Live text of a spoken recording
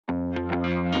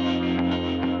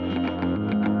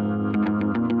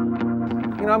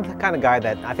You know, I'm the kind of guy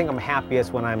that I think I'm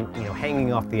happiest when I'm,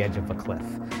 hanging off the edge of a cliff,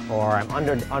 or I'm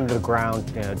under the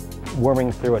ground,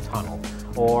 worming through a tunnel,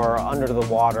 or under the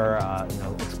water,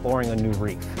 exploring a new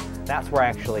reef. That's where I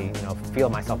actually, feel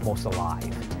myself most alive,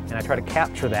 and I try to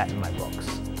capture that in my books.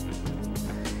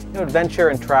 Adventure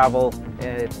and travel,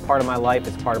 it's part of my life,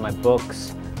 it's part of my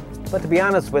books. But to be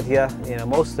honest with you,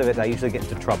 most of it I usually get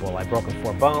into trouble. I've broken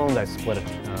 4 bones, I've split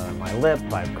my lip,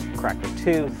 I've cracked a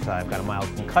tooth, I've got a mild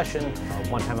concussion.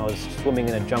 One time I was swimming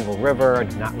in a jungle river,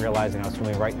 not realizing I was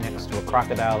swimming right next to a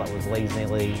crocodile that was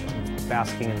lazily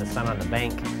basking in the sun on the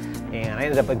bank. And I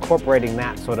ended up incorporating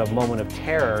that sort of moment of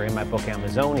terror in my book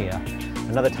Amazonia.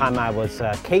 Another time I was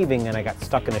caving and I got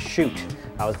stuck in a chute.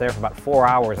 I was there for about 4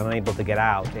 hours, unable to get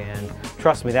out, and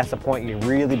trust me, that's the point you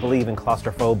really believe in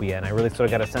claustrophobia, and I really sort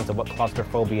of got a sense of what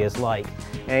claustrophobia is like.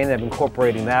 And I ended up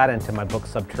incorporating that into my book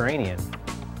Subterranean.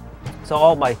 So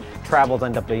all my travels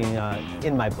end up being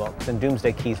in my books, and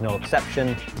Doomsday Key is no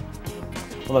exception.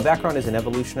 Well, my background is in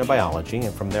evolutionary biology,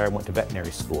 and from there I went to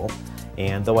veterinary school.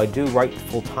 And though I do write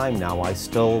full-time now, I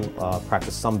still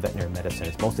practice some veterinary medicine.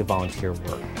 It's mostly volunteer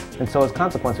work. And so as a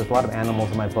consequence, there's a lot of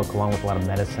animals in my book, along with a lot of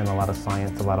medicine, a lot of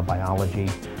science, a lot of biology.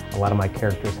 A lot of my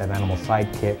characters have animal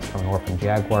sidekicks, from an orphan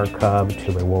jaguar cub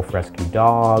to a wolf rescue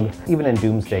dog. Even in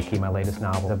Doomsday Key, my latest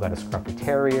novel, I've got a scruffy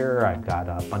terrier, I've got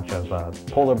a bunch of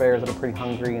polar bears that are pretty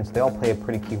hungry, and so they all play a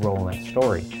pretty key role in that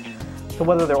story. So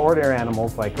whether they're ordinary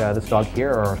animals like this dog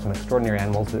here or some extraordinary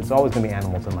animals, it's always going to be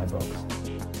animals in my books.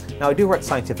 Now, I do write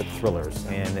scientific thrillers,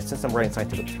 and since I'm writing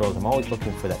scientific thrillers, I'm always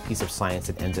looking for that piece of science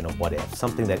that ends in a what if,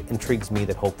 something that intrigues me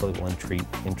that hopefully will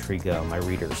intrigue my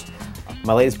readers.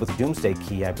 My latest book, Doomsday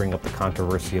Key, I bring up the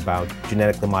controversy about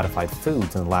genetically modified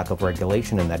foods and the lack of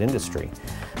regulation in that industry.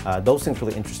 Those things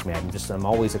really interest me. I'm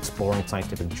always exploring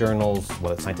scientific journals,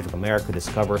 whether it's Scientific America,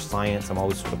 Discover Science. I'm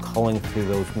always sort of culling through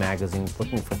those magazines,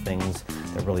 looking for things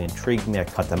that really intrigue me. I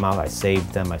cut them out, I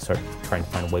save them, I start trying to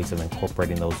find ways of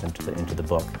incorporating those into the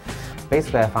book.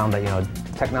 Basically, I found that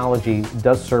technology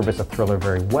does serve as a thriller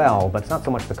very well, but it's not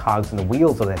so much the cogs and the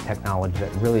wheels of that technology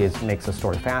that really makes a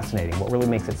story fascinating. What really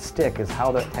makes it stick is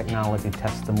how that technology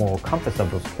tests the moral compass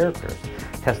of those characters,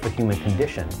 tests the human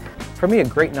condition. For me, a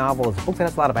great novel is a book that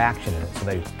has a lot of action in it, so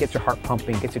that it gets your heart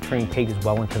pumping, gets your turning pages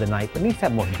well into the night, but needs to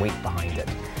have more weight behind it.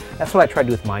 That's what I try to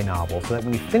do with my novel, so that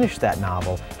when you finish that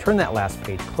novel, turn that last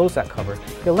page, close that cover,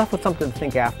 you're left with something to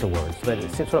think afterwards, so that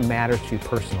it sort of matters to you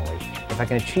personally. If I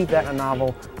can achieve that in a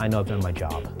novel, I know I've done my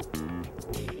job.